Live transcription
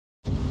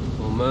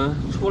们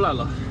出来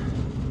了。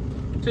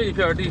这一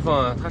片地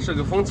方啊，它是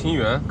个风情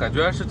园，感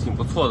觉还是挺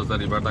不错的，在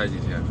里边待几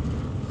天，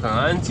很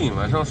安静。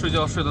晚上睡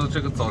觉睡到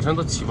这个早晨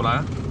都起不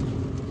来，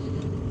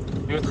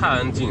因为太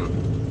安静了，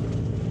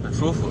很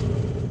舒服。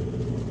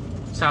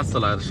下次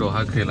来的时候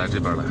还可以来这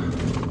边来。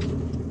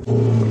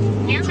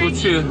出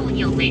去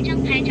有违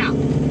章拍照。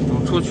我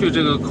们出去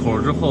这个口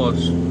之后，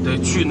得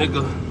去那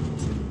个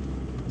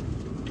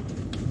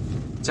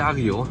加个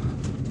油。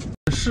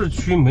市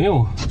区没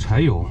有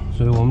柴油，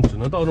所以我们只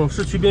能到这种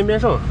市区边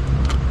上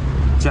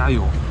加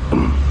油。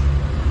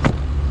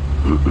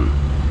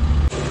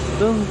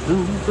噔噔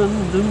噔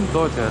噔，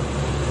多少钱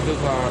？6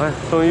块。哎，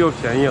终于又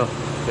便宜了。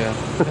对呀。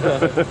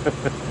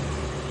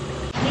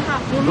你好，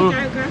有没有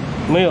加油根？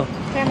没有。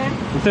加吗？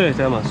对，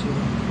加吗？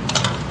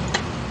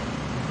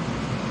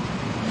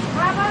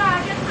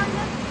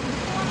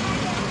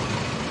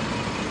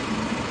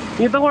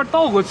你等会儿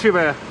倒过去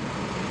呗。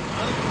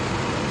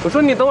我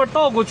说你等会儿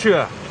倒过去。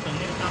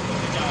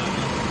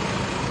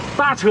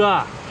大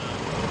车。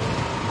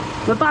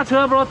那大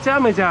车不知道加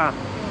没加？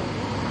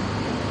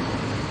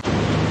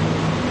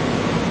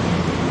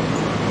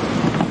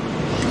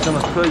这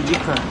么车1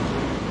块。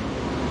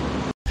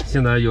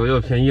现在油又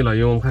便宜了，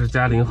因为我们开始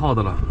加0号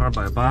的了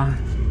，280，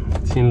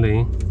清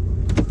零。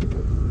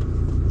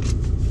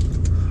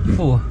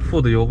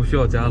负的油不需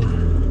要加了。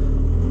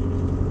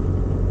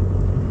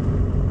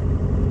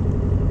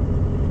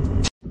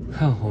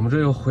看，我们这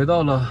又回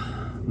到了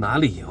哪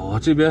里？哦，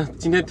这边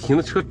今天停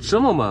的车这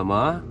么满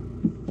吗？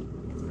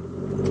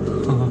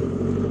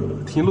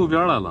停路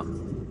边来了。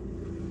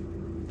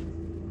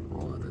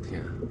我的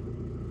天，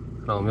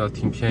那我们要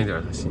停偏一点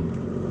才行。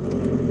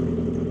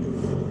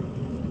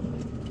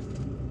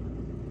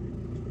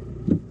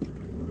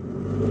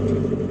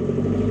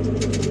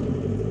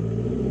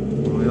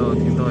我们要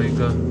停到一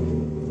个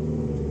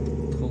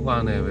图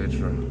画那个位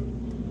置。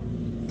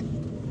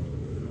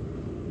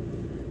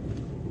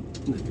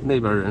那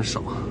边人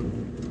少，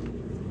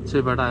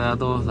这边大家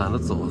都懒得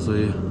走，所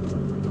以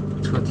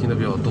车停的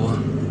比较多。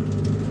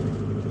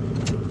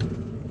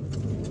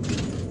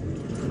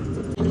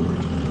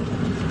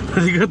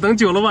李哥等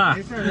久了吧？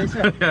没事没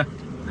事。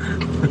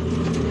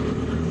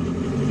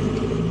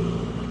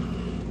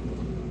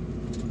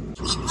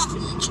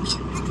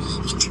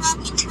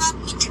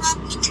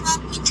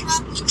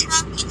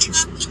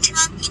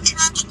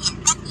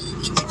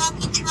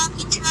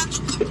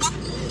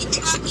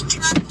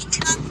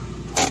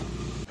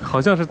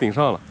好像是顶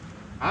上了。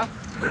啊？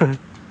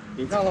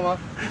顶上了吗？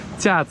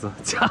架子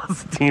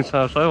顶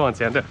上，稍微往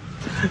前点。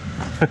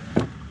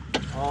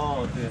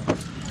哦，对，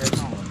该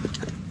上了。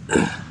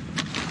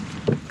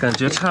感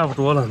觉差不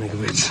多了那个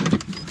位置。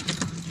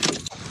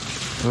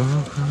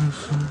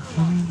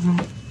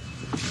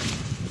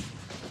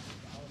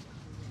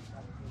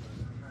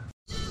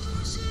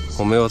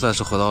我们又再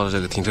次回到了这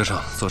个停车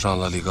场，坐上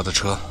了李哥的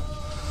车。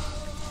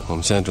我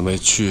们现在准备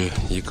去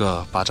一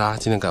个巴扎，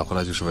今天赶回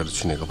来就是为了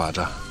去那个巴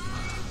扎。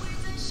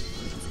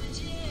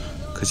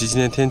可惜今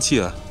天天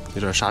气啊，有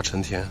点沙尘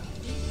天。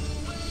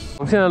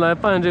我们现在来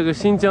办这个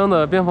新疆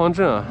的边防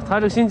证啊，它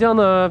这新疆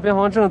的边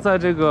防证在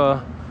这个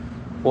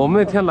我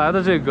们那天来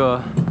的这个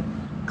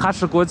喀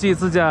什国际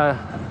自驾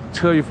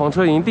车与房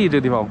车营地这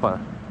地方办。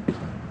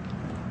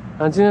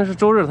但今天是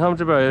周日，他们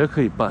这边也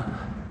可以办。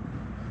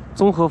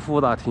综合服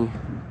务大厅，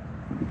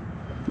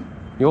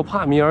由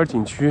帕米尔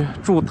景区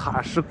驻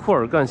塔什库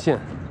尔干县。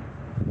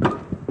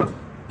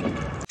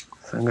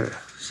3个人。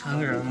3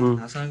个人，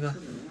哪3个？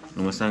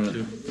我们3个。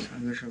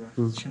3个是吧？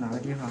去哪个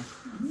地方？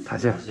塔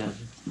县。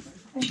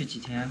去几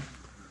天？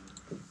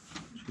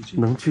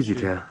能去几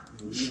天？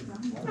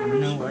我们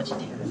能玩几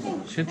天？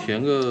先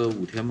填个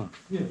5天吧。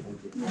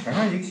反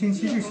正1个星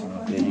期就行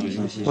了。对，1个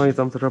星期。万一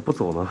咱们在这儿不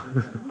走呢？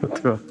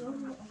对吧？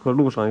或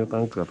路上又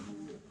耽搁了，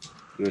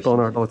到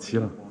那儿到期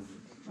了。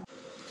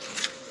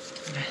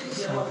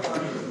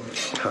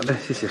好嘞，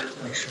谢谢。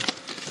没事。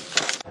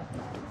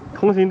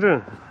通行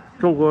证，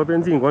中国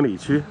边境管理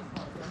区。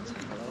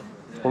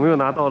我们又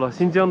拿到了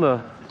新疆的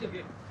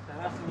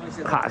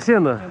塔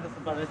县的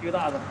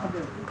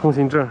通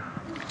行证，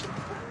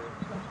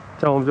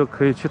这样我们就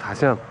可以去塔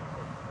县了。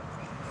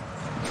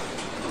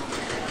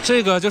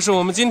这个就是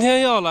我们今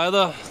天要来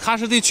的喀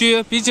什地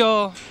区比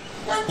较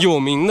有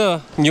名的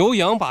牛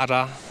羊巴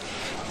扎。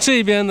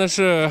这边呢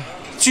是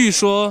据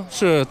说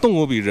是动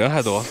物比人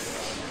还多，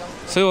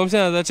所以我们现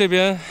在在这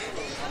边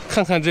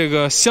看看这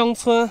个乡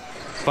村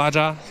巴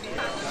扎，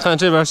看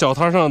这边小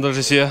摊上的这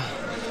些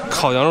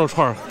烤羊肉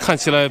串，看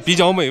起来比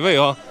较美味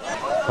啊。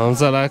我们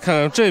再来看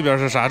看这边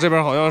是啥，这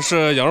边好像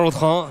是羊肉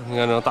汤，你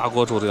看这大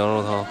锅煮的羊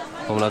肉汤，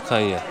我们来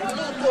看一眼，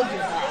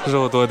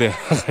肉多点，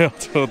还要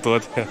肉多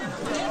点。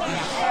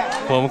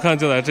我们看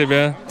就在这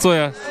边坐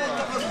呀，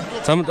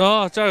咱们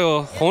这儿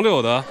有红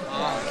柳的，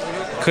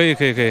可以，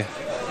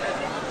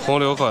红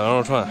柳烤羊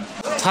肉串。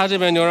它这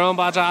边牛羊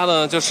巴扎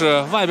呢，就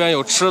是外边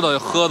有吃的有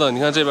喝的，你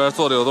看这边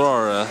坐的有多少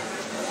人，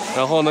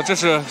然后呢，这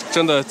是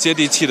真的接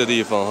地气的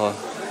地方哈，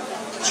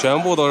全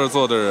部都是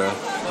坐的人。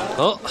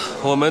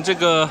我们这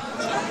个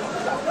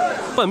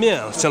拌面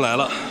先来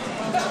了。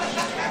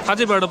它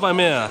这边的拌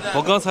面啊，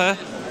我刚才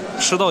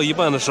吃到一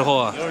半的时候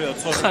啊，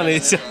看了一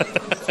下，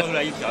搓出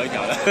来一条一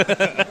条的。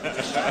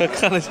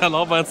看了一下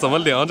老板怎么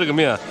量这个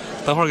面，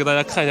等会儿给大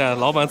家看一下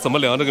老板怎么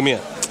量这个面。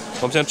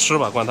我们先吃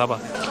吧，管它吧。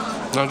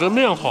啊，这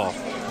面好，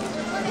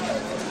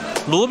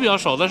卤比较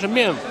少，但是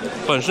面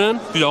本身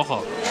比较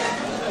好。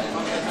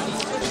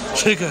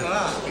这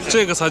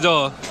个才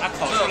叫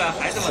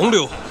红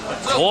柳，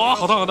哇，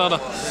好烫好烫的，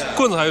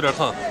棍子还有点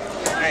烫。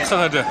看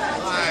看这，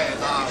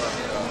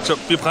这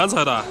比盘子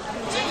还大，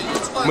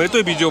没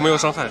对比就没有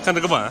伤害。看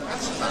这个碗，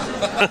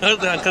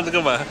看这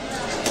个碗，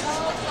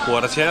我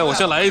的天！我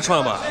先来一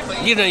串吧，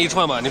一人一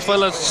串吧，你分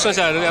了剩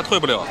下人家退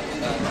不了。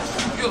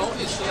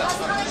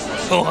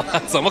哇，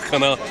怎么可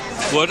能？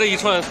我这一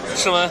串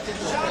吃完，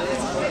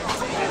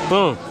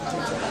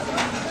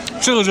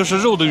这个就是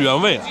肉的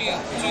原味，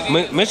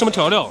没什么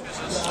调料，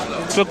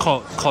这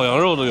烤羊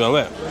肉的原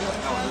味，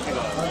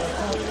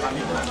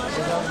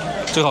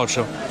这个好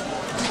吃。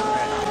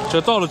这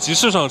到了集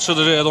市上吃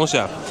的这些东西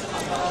啊，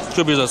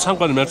就比在餐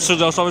馆里面吃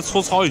的要稍微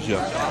粗糙一些，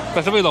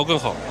但是味道更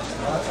好。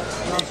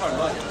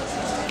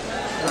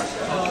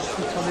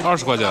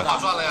20块钱。划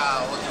算了呀！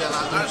我天哪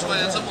，20块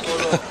钱这么多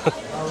肉。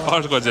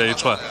20块钱一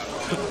串，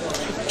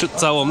这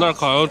在我们那儿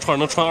烤羊肉串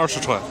能串20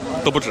串，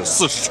都不止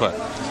40串。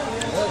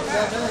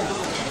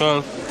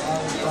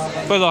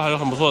味道还是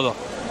很不错的。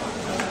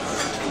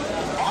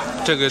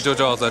这个就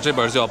叫在这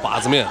边叫把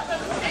子面。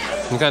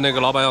你看那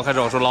个老板要开始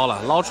往出捞了，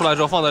捞出来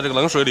之后放在这个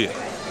冷水里，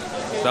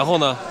然后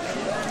呢，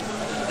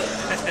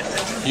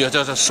也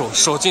这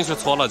手进去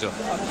搓了就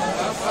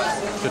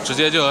直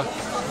接就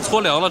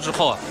搓凉了之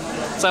后，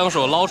再用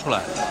手捞出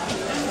来。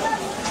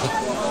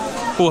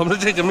我们的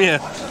这个面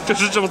就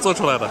是这么做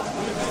出来的，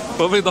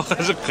味道还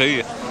是可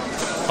以。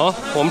好，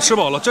我们吃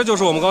饱了，这就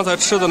是我们刚才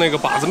吃的那个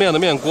把子面的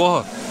面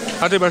锅，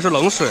它这边是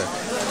冷水，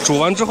煮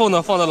完之后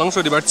呢，放在冷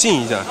水里边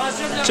浸一下。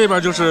这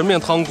边就是面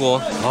汤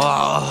锅，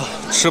哇，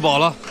吃饱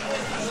了。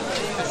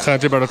看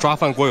这边的抓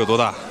饭锅有多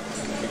大，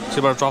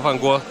这边抓饭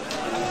锅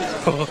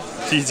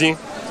已经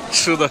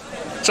吃的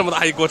这么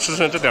大一锅吃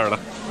成这点了。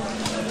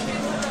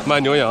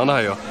卖牛羊的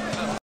还有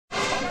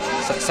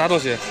啥东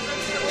西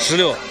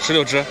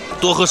？16汁，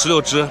多喝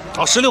16汁。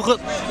哦，16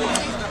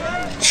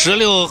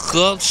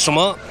和什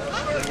么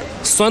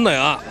酸奶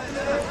啊？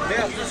没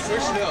有，是纯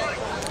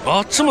16。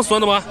啊，这么酸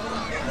的吗？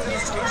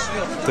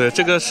对，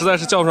这个实在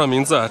是叫不上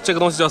名字。这个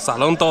东西叫撒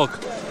浪 dog。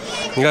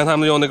你看他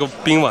们用那个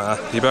冰碗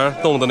里边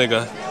弄的那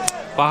个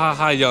巴哈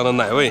哈一样的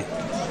奶味，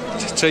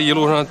这一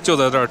路上就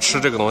在这儿吃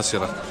这个东西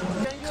了。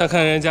看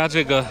看人家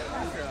这个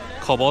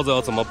烤包子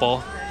要怎么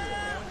包，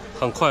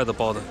很快的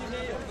包的。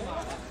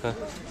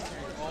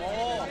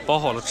包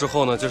好了之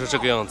后呢，就是这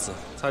个样子。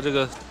它这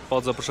个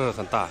包子不是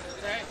很大，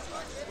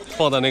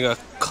放在那个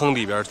坑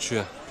里边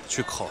去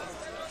烤。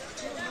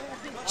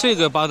这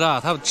个巴扎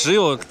它只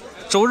有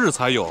周日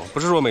才有，不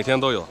是说每天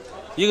都有，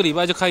一个礼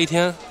拜就开1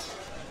天。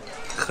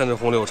看这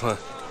红柳串，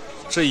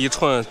这一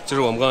串就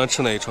是我们刚才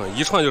吃那一串，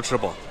一串就吃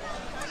饱，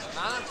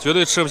绝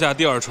对吃不下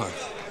第2串。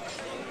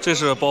这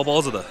是包包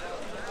子的，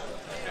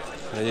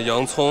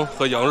洋葱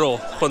和羊肉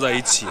混在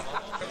一起。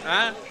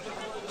哎，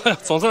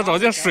总算找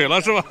见水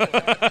了是吧？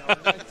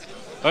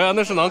哎呀，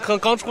那是馕坑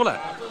刚出来。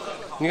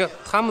你看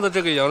他们的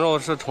这个羊肉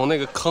是从那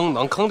个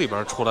馕坑里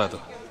边出来的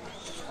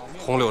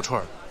红柳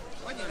串。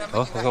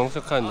好，我们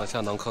去看一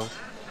下馕坑，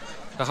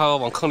然后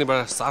往坑里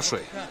边洒水，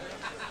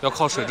要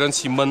靠水蒸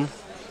气焖。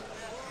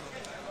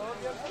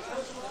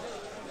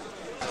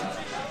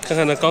看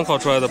看那刚烤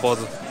出来的包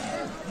子。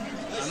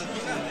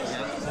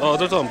哦，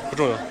这不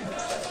重要。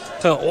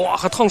看，哇，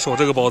还烫手，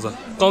这个包子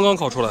刚刚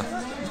烤出来。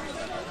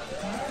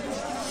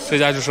这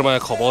家就是卖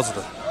烤包子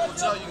的。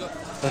只要一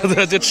个。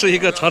对，就吃一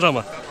个尝尝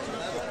吧。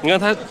你看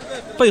它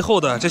背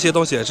后的这些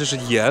东西，这是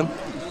盐，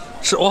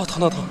是哇，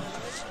烫。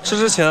吃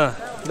之前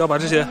要把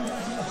这些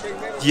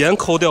盐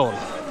抠掉了。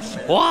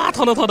哇，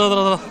烫的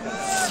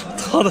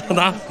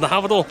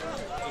拿不动，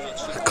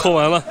抠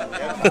完了。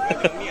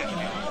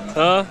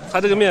啊，它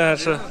这个面还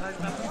是，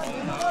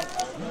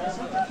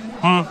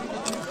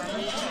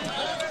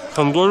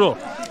很多肉，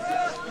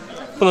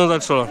不能再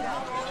吃了，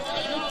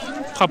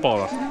太饱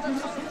了。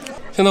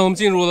现在我们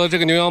进入了这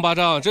个牛羊巴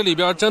扎，这里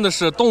边真的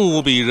是动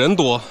物比人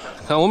多。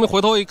看，我们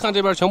回头一看，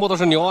这边全部都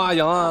是牛啊、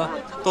羊啊，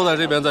都在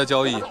这边在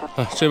交易。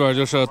这边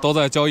就是都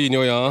在交易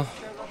牛羊，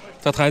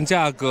在谈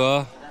价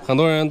格，很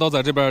多人都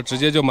在这边直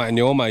接就买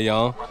牛买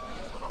羊。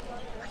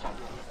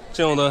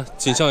这种的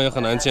景象也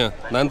很难见，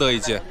难得一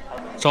见。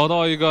找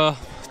到一个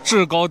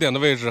制高点的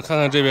位置，看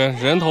看这边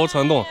人头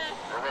攒动，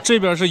这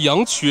边是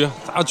羊区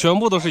啊，全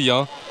部都是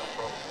羊。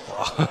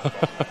哇，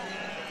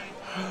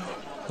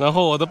然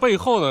后我的背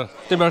后呢，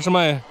这边是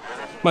卖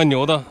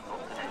牛的，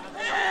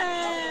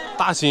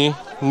大型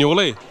牛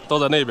类都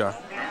在那边，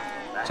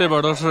这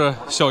边都是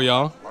小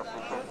羊。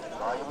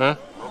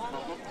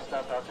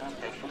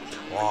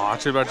哇，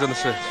这边真的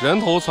是人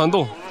头攒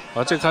动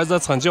啊！这个孩子在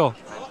惨叫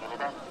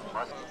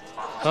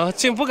啊，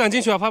不敢进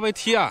去啊，怕被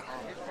踢啊。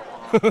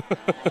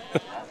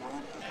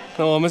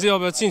那我们要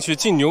不要进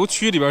牛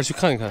区里边去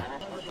看一看？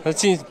那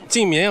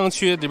进绵羊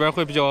区里边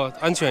会比较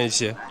安全一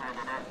些。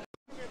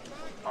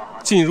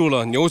进入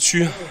了牛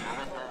区，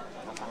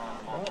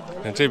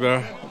这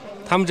边，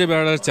他们这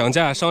边的讲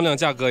价商量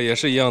价格也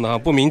是一样的啊，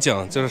不明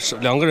讲，就是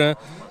2个人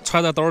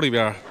揣在兜里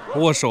边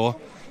握手，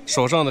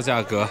手上的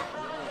价格，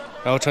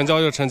然后成交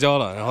就成交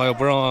了，然后又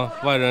不让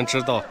外人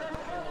知道。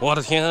我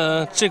的天，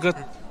这个，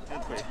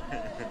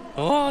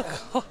我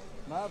靠，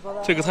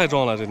这个太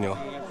壮了，这牛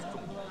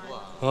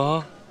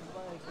啊，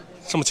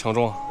这么强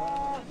壮。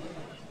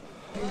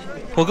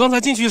我刚才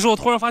进去的时候，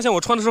突然发现我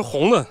穿的是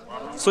红的，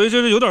所以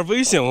这是有点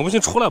危险，我们先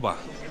出来吧。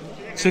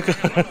这个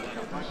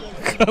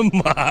干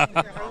嘛？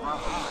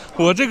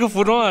我这个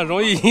服装啊，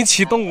容易引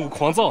起动物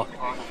狂躁，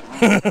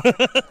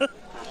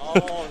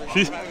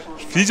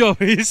比较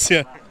危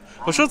险。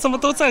我说怎么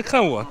都在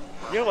看我？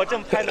因为我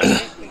正拍的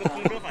那个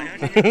风筝好像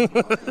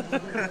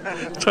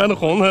是穿的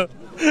红的。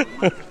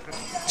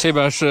这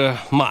边是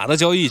马的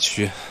交易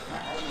区，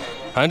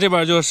反正这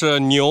边就是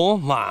牛、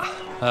马、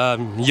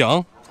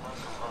羊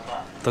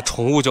的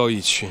宠物交易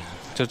区。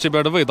这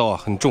边的味道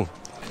很重，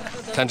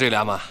看这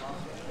俩马。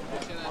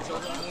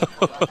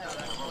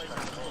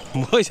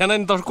摸一下，那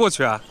你倒是过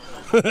去啊！